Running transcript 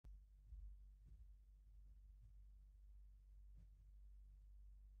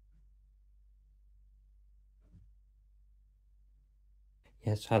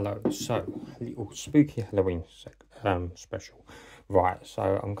Yes, hello. So, a little spooky Halloween special. Right,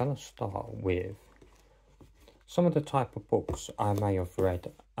 so I'm going to start with some of the type of books I may have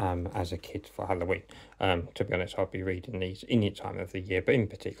read as a kid for Halloween. To be honest, I'll be reading these any time of the year, but in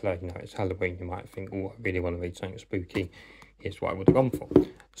particular, it's Halloween, you might think, oh, I really want to read something spooky. Here's what I would have gone for.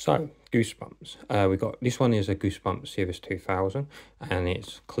 So, Goosebumps. We got this one is a Goosebumps Series 2000, and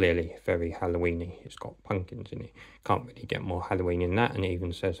it's clearly very Halloweeny. It's got pumpkins in it. Can't really get more Halloween in that, and it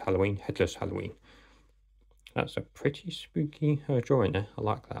even says Halloween, Headless Halloween. That's a pretty spooky drawing there. I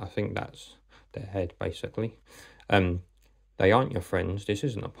like that. I think that's their head, basically. They aren't your friends. This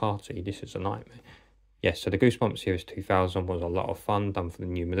isn't a party. This is a nightmare. Yes, so the Goosebumps Series 2000 was a lot of fun, done for the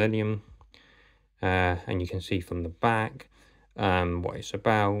new millennium. And you can see from the back what it's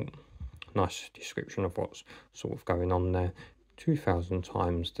about. Nice description of what's sort of going on there. 2000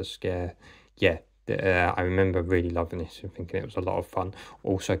 times the scare. Yeah, I remember really loving this and thinking it was a lot of fun.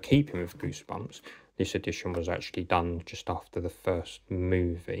 Also, keeping with Goosebumps, this edition was actually done just after the first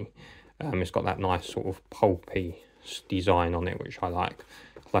movie. It's got that nice sort of pulpy design on it, which I like.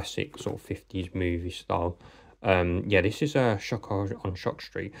 Classic sort of 50s movie style. Yeah, this is a Shock on Shock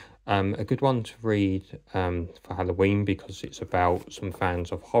Street. A good one to read for Halloween because it's about some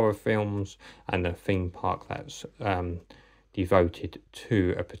fans of horror films and a theme park that's devoted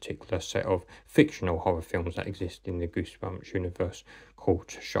to a particular set of fictional horror films that exist in the Goosebumps universe called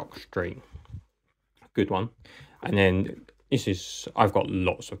Shock Street. Good one. And then I've got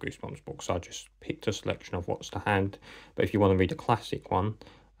lots of Goosebumps books, so I just picked a selection of what's to hand. But if you want to read a classic one,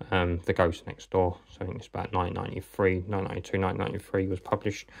 The Ghost Next Door, so I think it's about 1993, 1992, 1993 was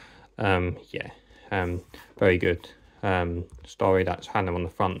published. Very good story. That's Hannah on the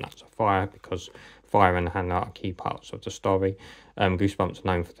front, that's a fire, because fire and Hannah are key parts of the story. Goosebumps are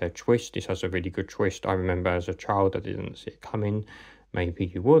known for their twist. This has a really good twist. I remember as a child I didn't see it coming. Maybe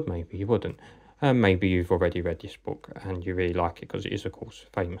you would, maybe you wouldn't. Maybe you've already read this book and you really like it because it is, of course,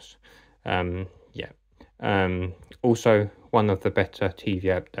 famous. Also, one of the better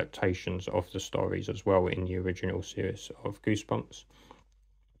TV adaptations of the stories as well in the original series of Goosebumps.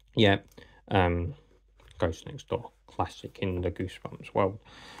 Ghost Next Door, classic in the Goosebumps world.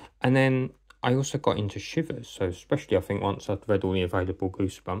 And then I also got into Shivers, so especially I think once I'd read all the available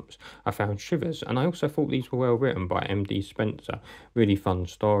Goosebumps, I found Shivers, and I also thought these were well written by M.D. Spencer. Really fun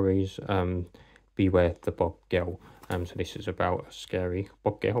stories. Beware the Bob Girl. So this is about a scary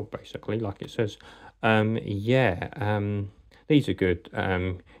Bob Girl, basically, like it says. These are good.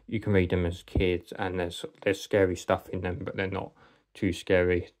 You can read them as kids, and there's scary stuff in them, but they're not too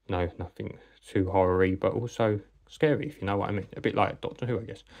scary. No, nothing too horror-y, but also scary, if you know what I mean. A bit like Doctor Who, I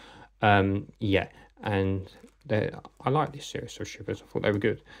guess. And I like this series of Shivers. I thought they were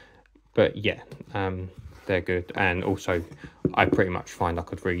good. But yeah, they're good. And also, I pretty much find I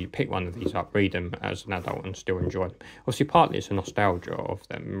could really pick one of these up, read them as an adult and still enjoy them. Obviously, partly it's a nostalgia of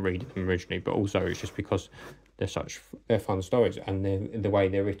them reading them originally, but also it's just because they're fun stories, and the way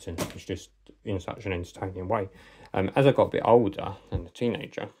they're written is just in such an entertaining way. As I got a bit older and a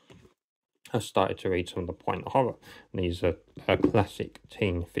teenager, I started to read some of the point horror. And these are a classic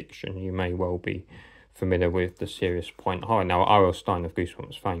teen fiction. You may well be familiar with the series point horror. Now, R.L. Stine of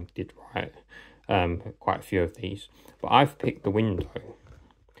Goosebumps fame did write quite a few of these, but I've picked The Window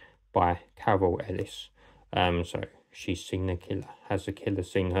by Carol Ellis. So she's seen a killer. Has a killer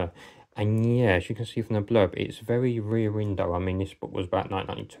seen her? And yeah, as you can see from the blurb, it's very Rear Window. I mean, this book was about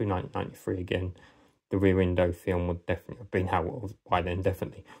 1992, 1993 again. The Rear Window film would definitely have been out by then,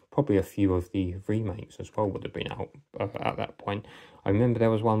 definitely. Probably a few of the remakes as well would have been out at that point. I remember there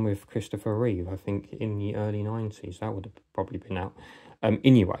was one with Christopher Reeve, I think, in the early 90s. That would have probably been out.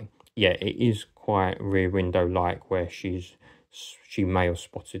 Anyway, yeah, it is quite Rear Window-like, where she may have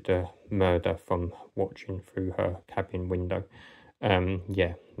spotted a murder from watching through her cabin window.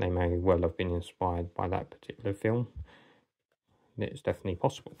 Yeah, they may well have been inspired by that particular film. It's definitely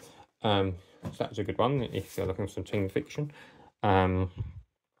possible. So that's a good one if you're looking for some teen fiction. And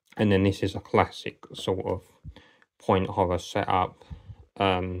then this is a classic sort of point horror setup.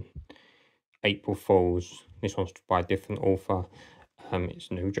 April Fools. This one's by a different author.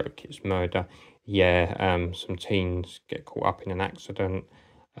 It's no joke, it's murder. Yeah, some teens get caught up in an accident.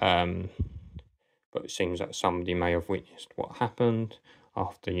 But it seems that somebody may have witnessed what happened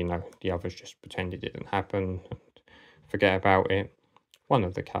after, the others just pretended it didn't happen and forget about it. One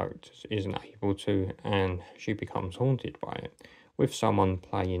of the characters isn't able to, and she becomes haunted by it, with someone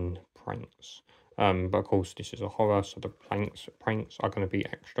playing pranks. But of course, this is a horror, so the pranks are going to be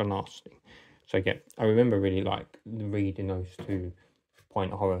extra nasty. So yeah, I remember really reading those two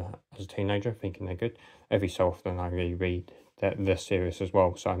point horror as a teenager, thinking they're good. Every so often I reread they're serious as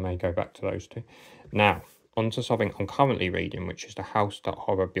well, so I may go back to those two. Now, on to something I'm currently reading, which is The House That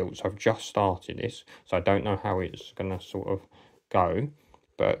Horror Built. So I've just started this, so I don't know how it's going to sort of go,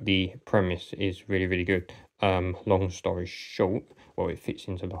 but the premise is really, really good. Long story short, well, it fits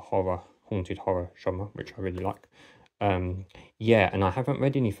into the haunted horror genre, which I really like. Yeah, and I haven't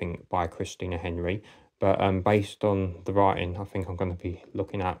read anything by Christina Henry, but based on the writing, I think I'm going to be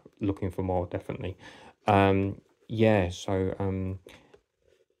looking for more, definitely. Yeah, so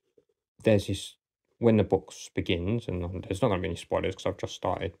there's this, when the book begins, and there's not going to be any spoilers because I've just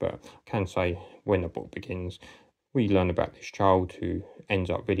started, but I can say when the book begins, we learn about this child who ends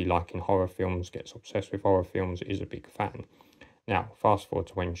up really liking horror films, gets obsessed with horror films, is a big fan. Now, fast forward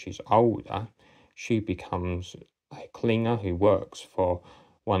to when she's older, she becomes a clinger who works for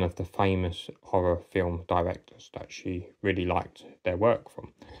one of the famous horror film directors that she really liked their work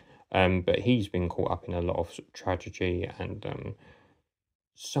from. But he's been caught up in a lot of tragedy and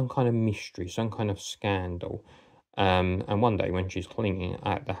some kind of mystery, some kind of scandal. And one day when she's cleaning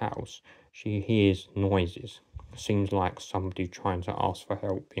at the house, she hears noises. Seems like somebody trying to ask for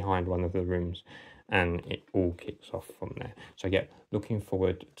help behind one of the rooms, and it all kicks off from there. So yeah, looking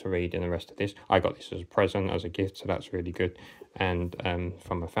forward to reading the rest of this. I got this as a present, as a gift, so that's really good. And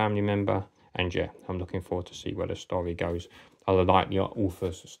from a family member, and yeah, I'm looking forward to see where the story goes. I like the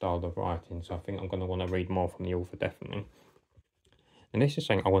author's style of writing, so I think I'm going to want to read more from the author, definitely. And this is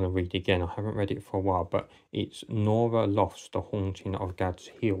something I want to read again. I haven't read it for a while, but it's Nora Loft's The Haunting of Gad's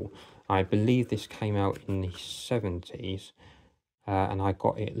Hill. I believe this came out in the 70s, and I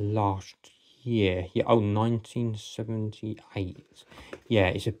got it last year. Yeah, 1978. Yeah,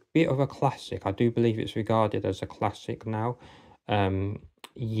 it's a bit of a classic. I do believe it's regarded as a classic now.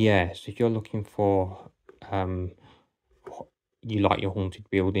 Yes, if you're looking for, you like your haunted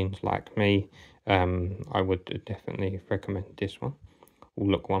buildings like me, I would definitely recommend this one. Oh,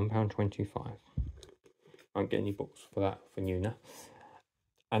 look, £1.25. Won't get any books for that for you now.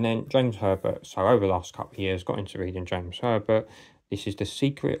 And then James Herbert. So over the last couple of years, got into reading James Herbert. This is The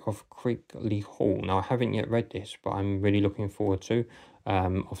Secret of Crickley Hall. Now, I haven't yet read this, but I'm really looking forward to.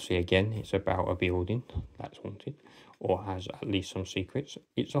 Obviously, again, it's about a building that's haunted, or has at least some secrets.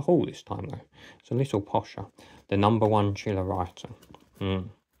 It's a hall this time, though. It's a little posher. The #1 chiller writer.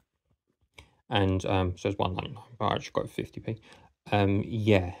 And says £1.99, but I actually got 50p.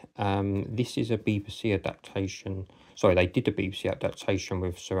 Yeah, this is a BBC adaptation. Sorry, they did a BBC adaptation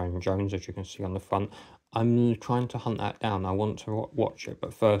with Suranne Jones, as you can see on the front. I'm trying to hunt that down. I want to watch it,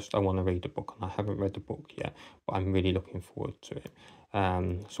 but first I want to read the book, and I haven't read the book yet, but I'm really looking forward to it.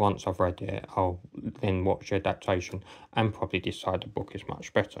 So once I've read it, I'll then watch the adaptation and probably decide the book is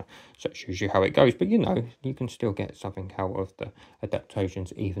much better. So it shows you how it goes. But you know, you can still get something out of the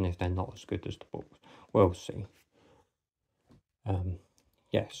adaptations, even if they're not as good as the books. We'll see.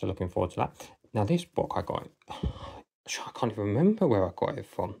 Yeah, so looking forward to that. Now, this book I got, I can't even remember where I got it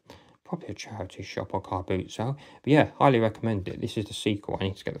from. Probably a charity shop or car boot sale. But yeah, highly recommend it. This is the sequel. I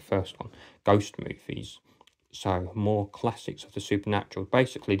need to get the first one. Ghost movies. So, more classics of the supernatural.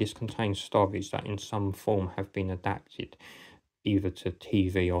 Basically, this contains stories that in some form have been adapted either to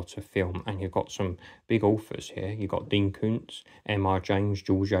TV or to film. And you've got some big authors here. You've got Dean Koontz, M.R. James,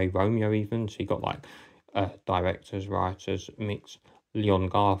 George A. Romeo even. So you've got like directors, writers, mix, Leon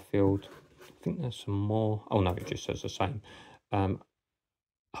Garfield. I think there's some more. Oh no, it just says the same.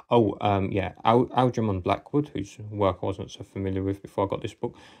 Yeah, Algernon Blackwood, whose work I wasn't so familiar with before I got this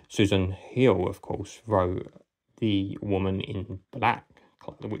book. Susan Hill, of course, wrote The Woman in Black,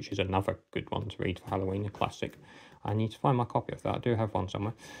 which is another good one to read for Halloween, a classic. I need to find my copy of that. I do have one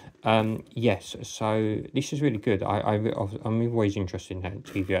somewhere. Yes, so this is really good. I'm always interested in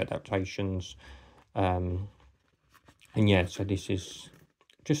TV adaptations. And yeah, so this is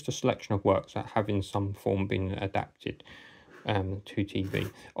just a selection of works that have in some form been adapted to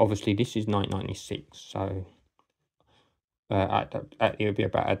TV. Obviously, this is 1996, so it'll be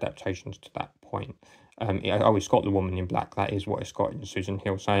about adaptations to that point. It's got The Woman in Black. That is what it's got in Susan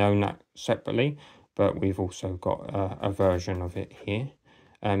Hill. So I own that separately, but we've also got a version of it here.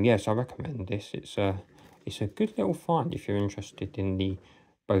 Yes, I recommend this. It's a good little find if you're interested in the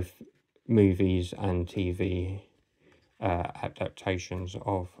both movies and TV adaptations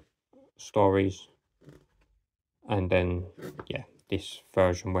of stories. And then, yeah, this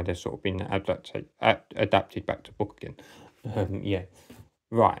version where they've sort of been adapted back to book again. Yeah,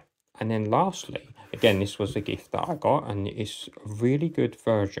 right. And then lastly, again, this was a gift that I got, and it's a really good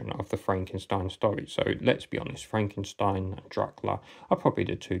version of the Frankenstein story. So let's be honest, Frankenstein and Dracula are probably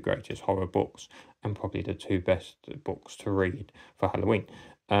the two greatest horror books, and probably the two best books to read for Halloween.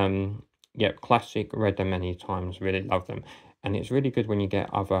 Yeah, classic, read them many times, really love them. And it's really good when you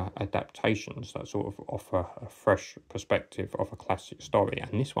get other adaptations that sort of offer a fresh perspective of a classic story.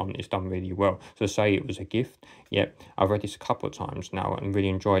 And this one is done really well. So say it was a gift. Yep, I've read this a couple of times now and really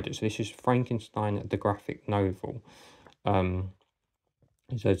enjoyed it. So this is Frankenstein, the graphic novel.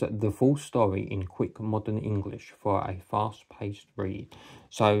 It says the full story in quick modern English for a fast-paced read.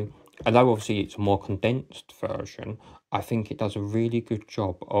 So although obviously it's a more condensed version, I think it does a really good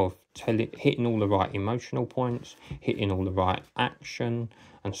job of hitting all the right emotional points, hitting all the right action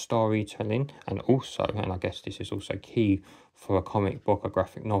and storytelling, and also, and I guess this is also key for a comic book, a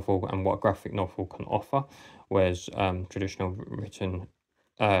graphic novel, and what a graphic novel can offer, whereas traditional written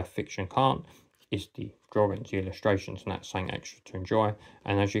fiction can't, is the drawings, the illustrations, and that's something extra to enjoy.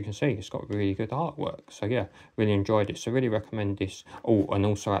 And as you can see, it's got really good artwork. So yeah, really enjoyed it. So really recommend this. Oh, and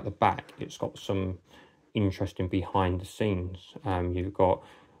also at the back, it's got some interesting behind the scenes. You've got,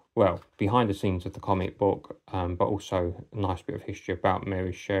 well, behind the scenes of the comic book, but also a nice bit of history about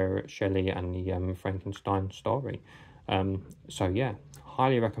Mary Shelley and the Frankenstein story. So yeah,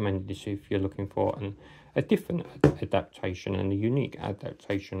 highly recommend this if you're looking for a different adaptation and a unique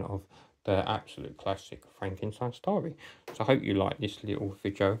adaptation of the absolute classic Frankenstein story. So I hope you like this little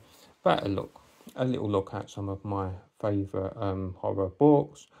video, but a little look at some of my favourite horror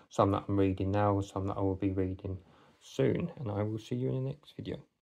books, some that I'm reading now, some that I will be reading soon, and I will see you in the next video.